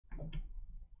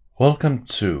Welcome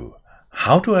to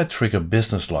How do I trigger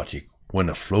business logic when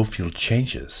a flow field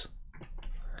changes?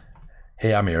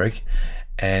 Hey, I'm Eric,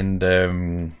 and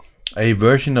a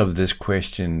version of this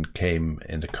question came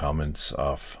in the comments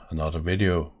of another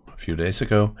video a few days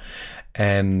ago,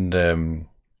 and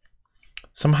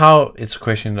somehow it's a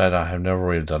question that I have never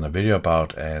really done a video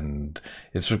about, and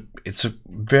it's a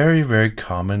very, very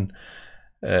common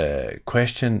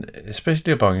question,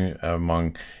 especially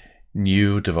among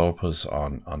new developers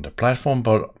on the platform,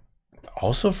 but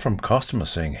also from customers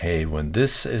saying, hey, when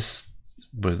this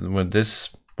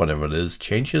whatever it is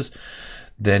changes,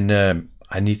 then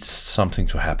I need something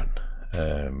to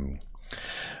happen.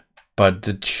 But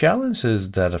the challenge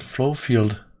is that a flow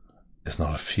field is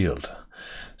not a field,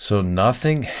 so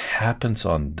nothing happens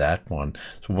on that one.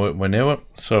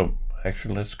 So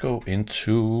actually, let's go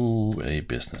into a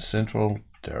Business Central.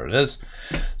 There it is.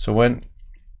 So when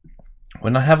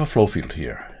I have a flow field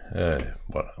here,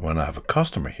 when I have a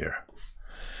customer here,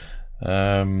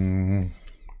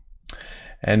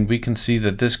 and we can see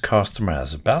that this customer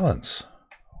has a balance.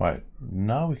 Right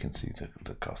now we can see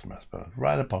the customer has a balance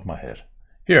right above my head.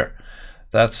 Here,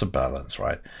 that's a balance,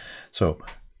 right? So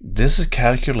this is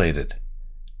calculated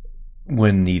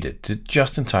when needed,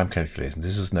 just-in-time calculation.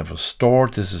 This is never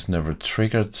stored, this is never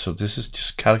triggered, so this is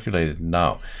just calculated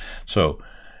now. So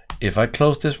if I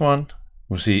close this one,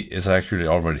 we'll see it's actually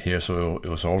already here, so it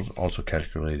was also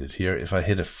calculated here. If I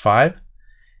hit a 5,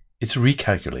 it's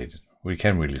recalculated. We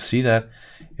can't really see that.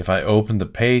 If I open the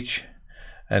page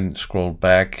and scroll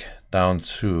back down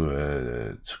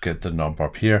to get the number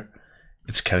up here,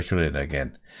 it's calculated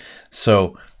again.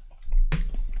 So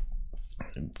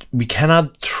we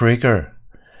cannot trigger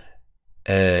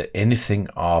anything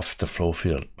off the flow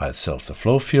field by itself. The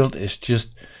flow field is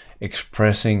just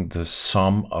expressing the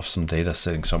sum of some data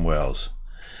sitting somewhere else.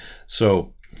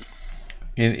 So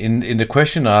in the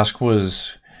question asked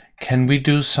was, can we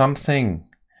do something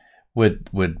with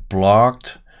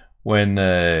blocked when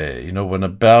when a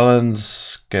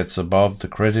balance gets above the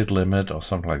credit limit or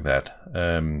something like that?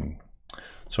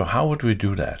 So how would we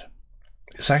do that?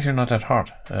 It's actually not that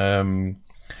hard.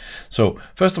 So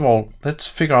first of all, let's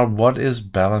figure out what is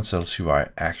balance LCY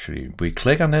actually. We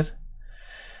click on it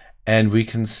and we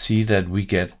can see that we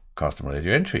get customer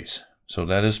ledger entries. So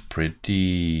that is a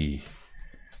pretty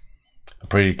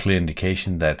clear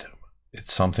indication that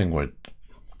it's something with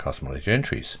customer ledger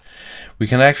entries. We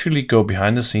can actually go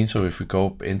behind the scenes. So if we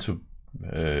go into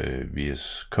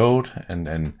VS Code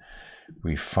and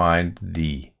we find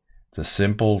the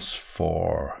symbols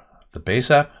for the base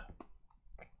app,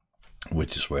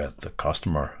 which is where the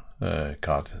customer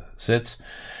card sits.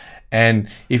 And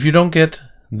if you don't get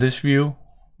this view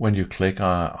when you click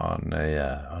on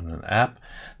an app,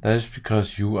 that is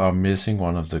because you are missing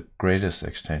one of the greatest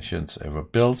extensions ever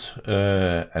built.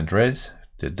 Andres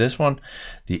did this one,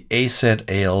 the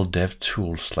AZAL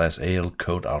DevTools/AL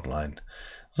Code Outline.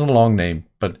 It's a long name,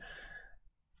 but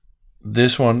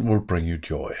this one will bring you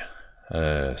joy.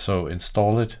 So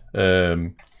install it.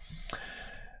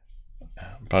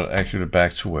 But actually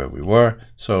back to where we were.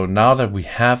 So now that we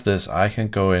have this, I can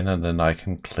go in and then I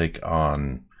can click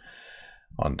on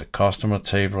the customer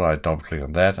table. I double click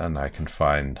on that and I can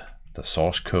find the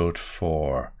source code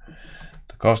for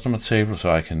the customer table. So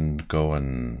I can go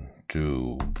and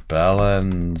do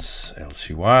balance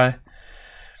LCY.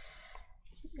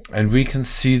 And we can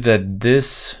see that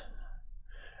this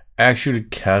actually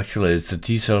calculates the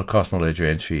detailed customer ledger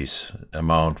entries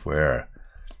amount where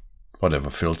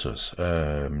whatever filters.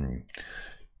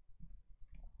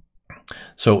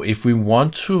 So if we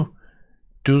want to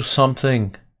do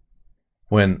something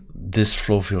when this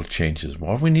flow field changes,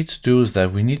 what we need to do is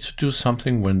that we need to do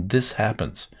something when this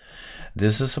happens.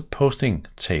 This is a posting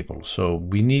table, so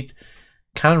we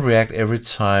can't react every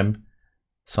time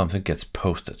something gets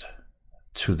posted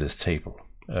to this table.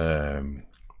 But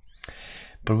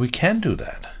we can do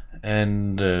that.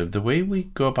 And the way we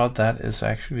go about that is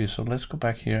actually, so let's go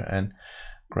back here and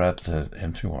grab the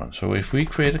empty one. So if we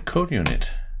create a code unit,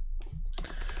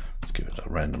 let's give it a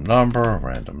random number, a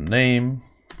random name.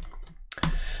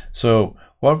 So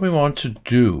what we want to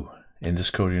do in this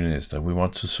code unit is that we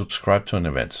want to subscribe to an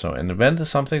event. So an event is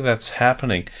something that's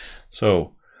happening.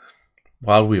 So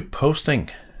while we're posting,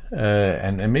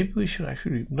 and maybe we should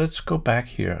actually, let's go back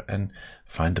here and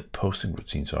find the posting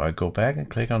routine. So I go back and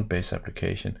click on base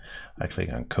application. I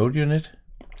click on code unit.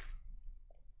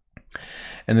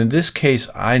 And in this case,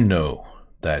 I know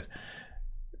that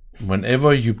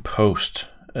whenever you post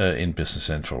in Business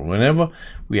Central, whenever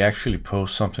we actually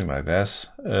post something like this,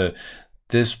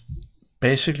 this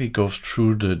basically goes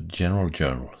through the general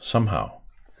journal somehow.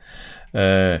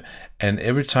 And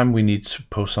every time we need to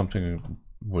post something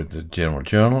with the general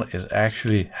journal, it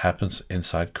actually happens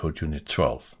inside code unit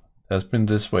 12. That's been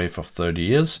this way for 30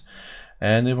 years,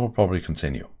 and it will probably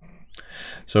continue.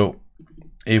 So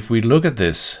if we look at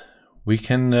this, we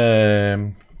can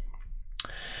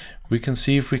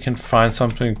see if we can find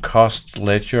something cost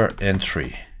ledger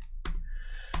entry.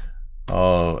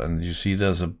 Oh, and you see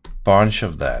there's a bunch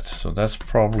of that, so that's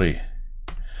probably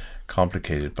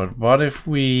complicated. But what if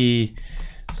we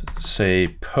say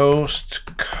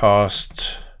post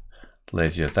cost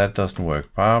ledger? That doesn't work.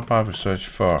 How about we search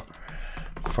for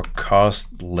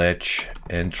cost ledger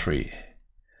entry?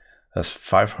 That's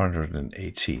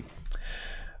 518.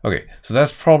 Okay, so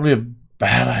that's probably a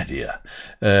bad idea.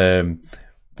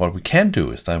 What we can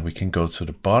do is that we can go to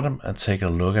the bottom and take a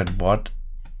look at what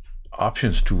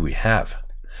options do we have.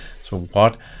 So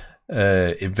what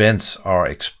events are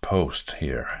exposed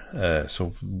here.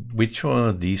 So which one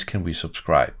of these can we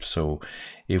subscribe? So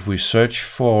if we search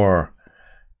for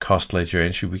cost ledger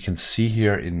entry, we can see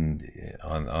here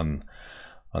on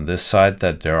this side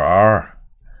that there are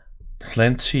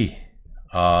plenty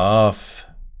of,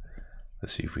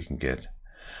 let's see if we can get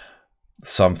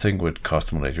something with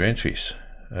customer ledger entries.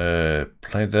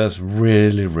 There's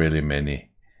really many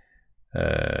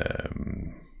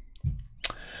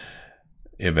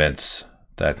events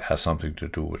that has something to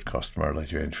do with customer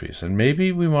ledger entries, and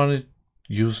maybe we want to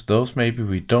use those, maybe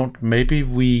we don't. Maybe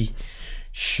we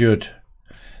should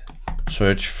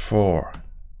search for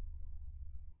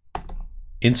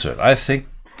insert. I think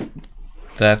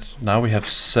that now we have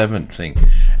 7 things,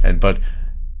 but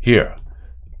here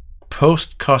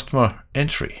post customer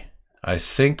entry, I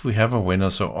think we have a winner.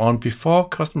 So on before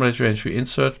customer ledger entry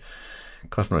insert,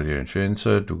 customer ledger entry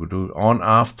insert, do on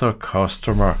after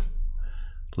customer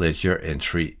ledger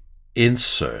entry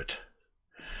insert.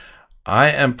 I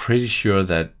am pretty sure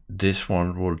that this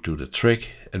one will do the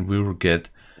trick, and we will get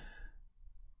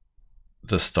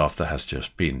the stuff that has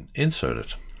just been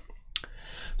inserted.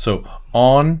 So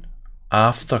on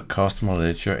after customer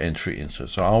ledger entry insert.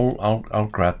 So I'll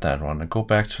grab that one and go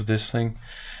back to this thing,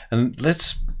 and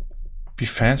let's be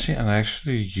fancy and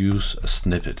actually use a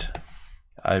snippet.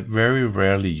 I very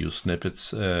rarely use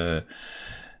snippets, but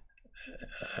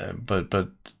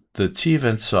the T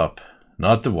event sub,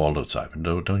 not the Waldo type.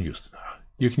 No, don't use it.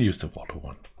 You can use the Waldo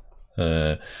one,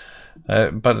 but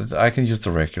I can use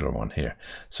the regular one here.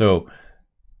 So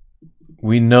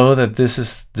we know that this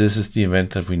is the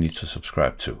event that we need to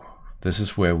subscribe to. This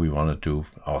is where we want to do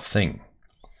our thing.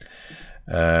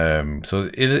 So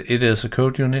it is a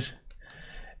code unit,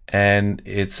 and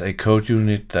it's a code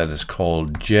unit that is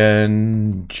called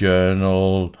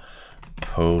journal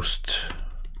post.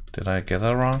 Did I get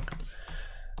that wrong?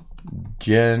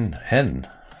 Gen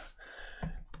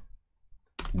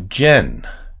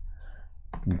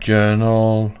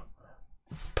journal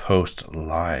post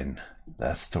line.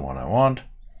 That's the one I want.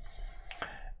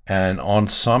 And on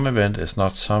some event, it's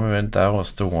not some event, that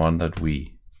was the one that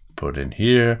we put in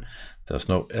here. There's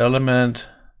no element.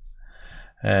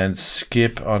 And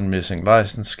skip on missing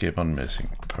license, skip on missing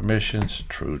permissions,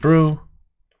 true.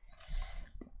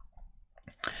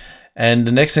 And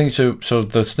the next thing, so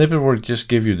the snippet will just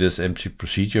give you this empty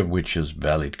procedure, which is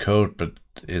valid code, but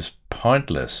is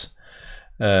pointless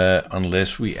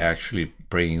unless we actually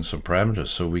bring in some parameters.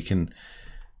 So we can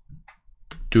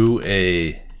do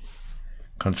a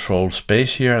control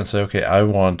space here and say, okay, I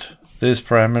want this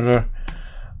parameter,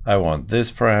 I want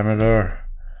this parameter.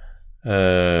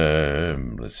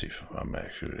 Let's see if I'm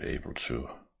actually able to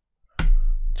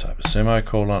type a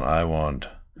semicolon. I want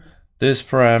this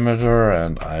parameter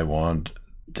and I want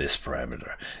this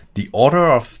parameter. The order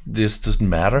of this doesn't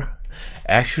matter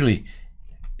actually,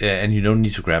 and you don't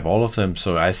need to grab all of them.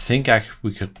 So I think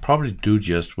we could probably do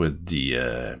just with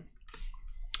the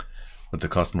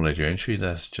customer ledger entry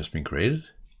that's just been created.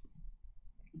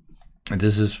 And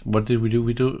this is, what did we do?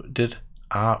 We did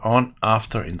on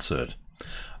after insert.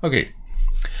 Okay,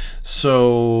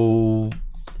 so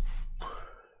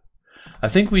I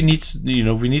think we need,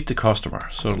 we need the customer.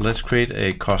 So let's create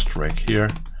a cost rec here,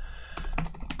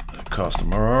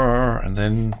 customer, and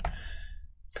then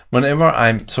whenever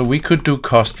so we could do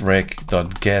cost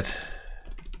rec.get,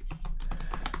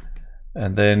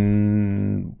 and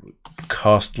then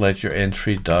cost ledger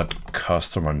entry dot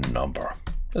customer number.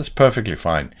 That's perfectly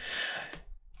fine.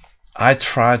 I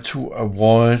try to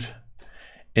avoid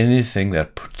anything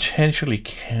that potentially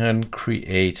can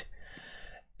create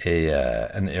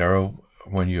an error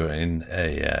when you're in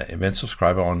a event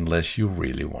subscriber, unless you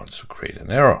really want to create an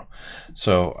error.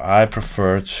 So I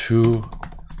prefer to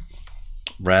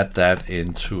wrap that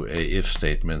into a if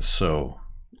statement. So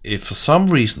if for some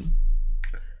reason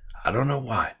I don't know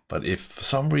why, but if for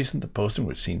some reason the posting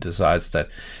routine decides that,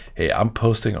 hey, I'm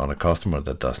posting on a customer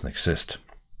that doesn't exist,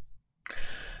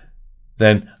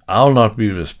 then I'll not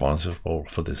be responsible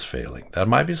for this failing. That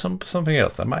might be something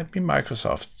else. That might be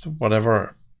Microsoft,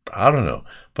 whatever. I don't know,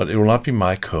 but it will not be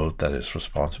my code that is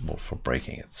responsible for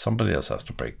breaking it. Somebody else has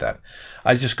to break that.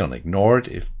 I'm just going to ignore it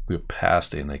if we're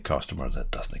passed in a customer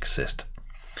that doesn't exist.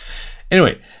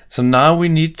 Anyway, so now we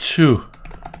need to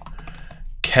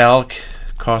calc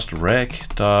cost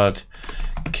rec dot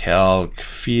calc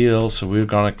field. So we're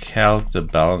going to calc the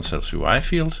balance LCY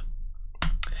field.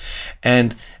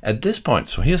 And at this point,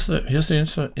 so here's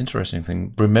the interesting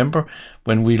thing. Remember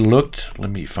when we looked, let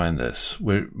me find this.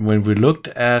 When we looked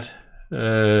at,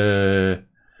 you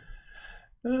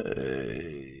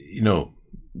know,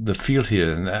 the field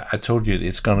here, and I told you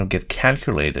it's going to get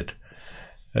calculated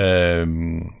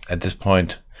at this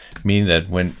point, meaning that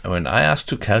when I ask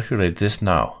to calculate this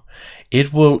now,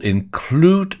 it will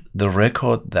include the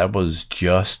record that was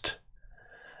just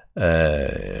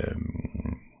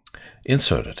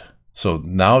inserted. So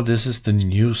now this is the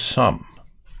new sum.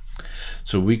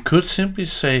 So we could simply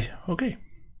say, okay,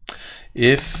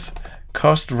 if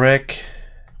cost rec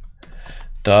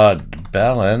dot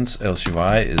balance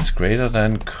LCY is greater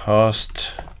than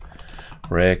cost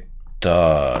rec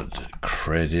dot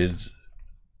credit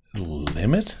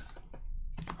limit,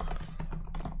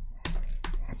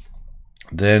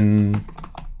 then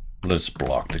let's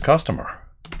block the customer.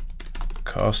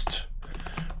 Cost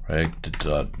rec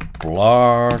dot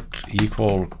blocked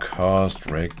equal cost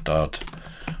rec dot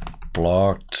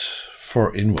blocked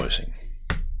for invoicing.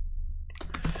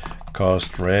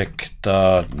 Cost rec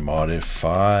dot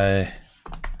modify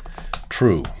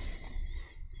true.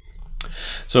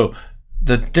 So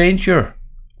the danger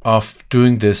of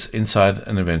doing this inside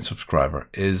an event subscriber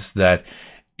is that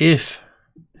if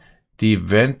the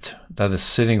event that is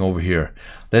sitting over here,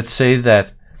 let's say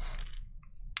that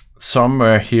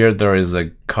somewhere here there is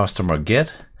a customer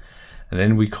get, and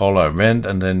then we call our event,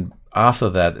 and then after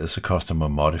that is a customer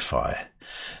modify.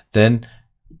 Then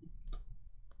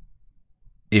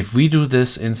if we do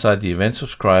this inside the event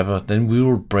subscriber, then we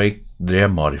will break their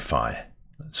modify.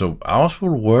 So ours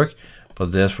will work,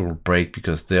 but theirs will break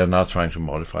because they are not trying to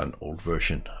modify an old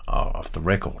version of the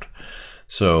record.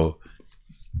 So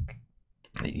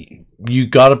you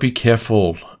gotta be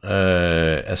careful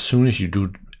as soon as you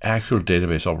do actual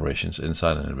database operations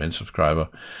inside an event subscriber.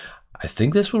 I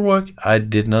think this will work. I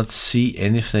did not see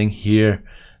anything here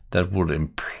that would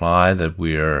imply that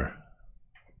we're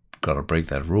gonna break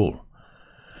that rule.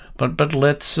 But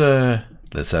let's add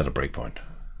a breakpoint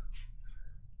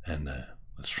and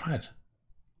let's try it.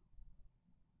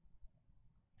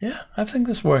 Yeah, I think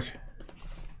this will work.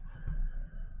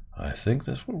 I think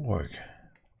this will work.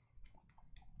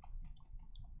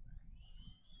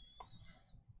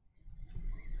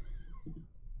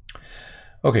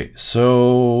 Okay,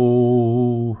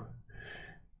 so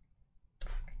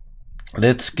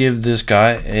let's give this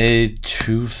guy a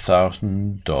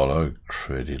 $2,000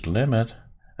 credit limit,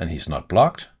 and he's not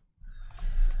blocked.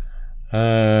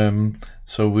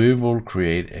 So we will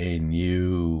create a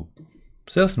new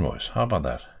sales invoice. How about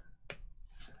that?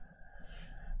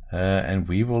 And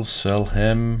we will sell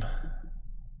him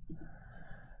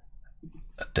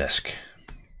a desk.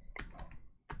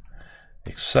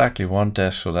 Exactly one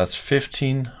desk, so that's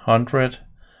 1,500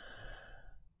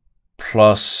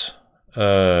 plus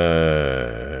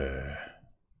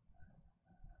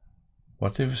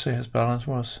what did we say his balance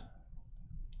was?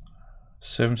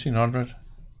 1,700.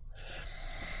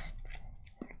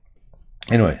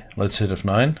 Anyway, let's hit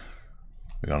F9.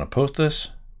 We're gonna post this,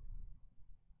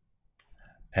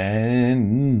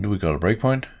 and we got a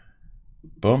breakpoint.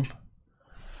 Boom,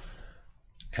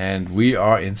 and we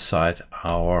are inside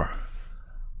our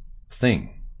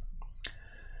thing.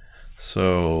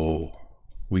 So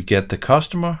we get the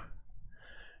customer,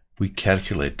 we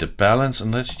calculate the balance,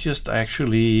 and let's just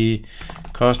actually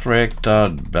cost rec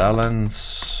dot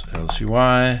balance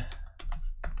LCY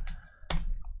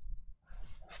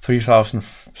 3,000.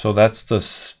 So that's the,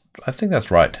 I think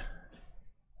that's right.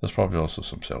 There's probably also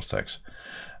some sales tax.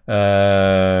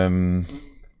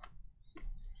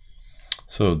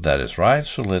 So that is right.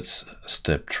 So let's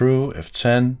step through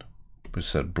F10. We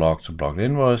set block to blocked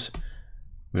invoice.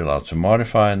 We're allowed to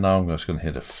modify. Now I'm just going to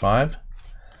hit F5.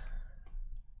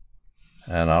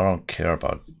 And I don't care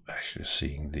about actually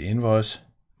seeing the invoice.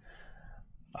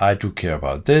 I do care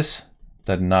about this,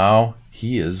 that now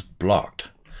he is blocked.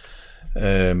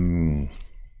 Mission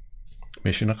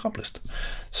accomplished.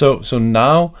 So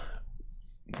now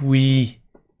we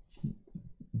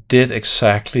did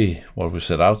exactly what we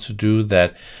set out to do,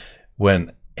 that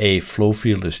when a flow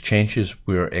field is changes,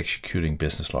 we're executing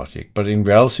business logic. But in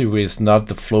reality, it's not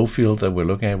the flow field that we're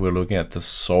looking at. We're looking at the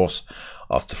source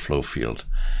of the flow field.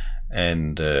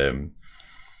 And in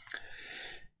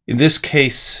this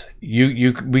case,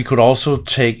 we could also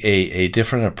take a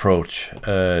different approach,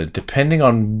 depending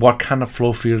on what kind of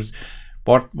flow field,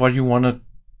 what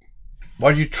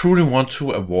you truly want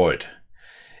to avoid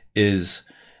is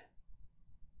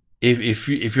if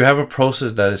you have a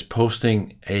process that is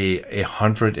posting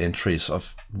 100 entries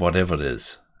of whatever it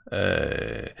is.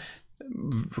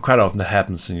 Quite often that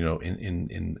happens, in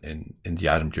the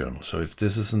item journal. So if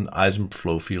this is an item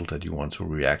flow field that you want to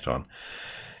react on,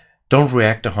 don't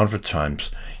react 100 times.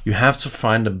 You have to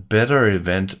find a better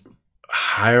event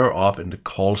higher up in the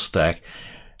call stack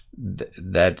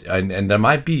and there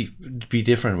might be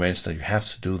different events that you have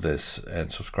to do this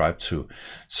and subscribe to.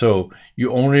 So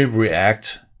you only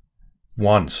react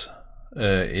once.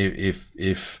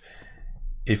 If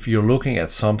you're looking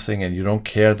at something and you don't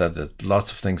care that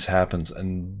lots of things happens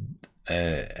and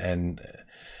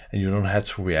you don't have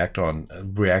to react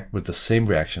with the same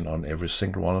reaction on every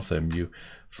single one of them, you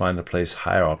find a place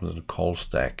higher up in the call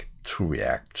stack to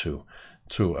react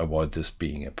to avoid this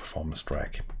being a performance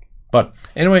drag. But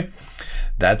anyway,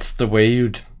 that's the way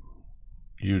you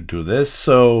do this.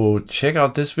 So check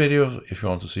out this video if you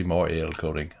want to see more AL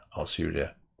coding. I'll see you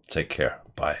there. Take care.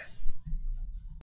 Bye.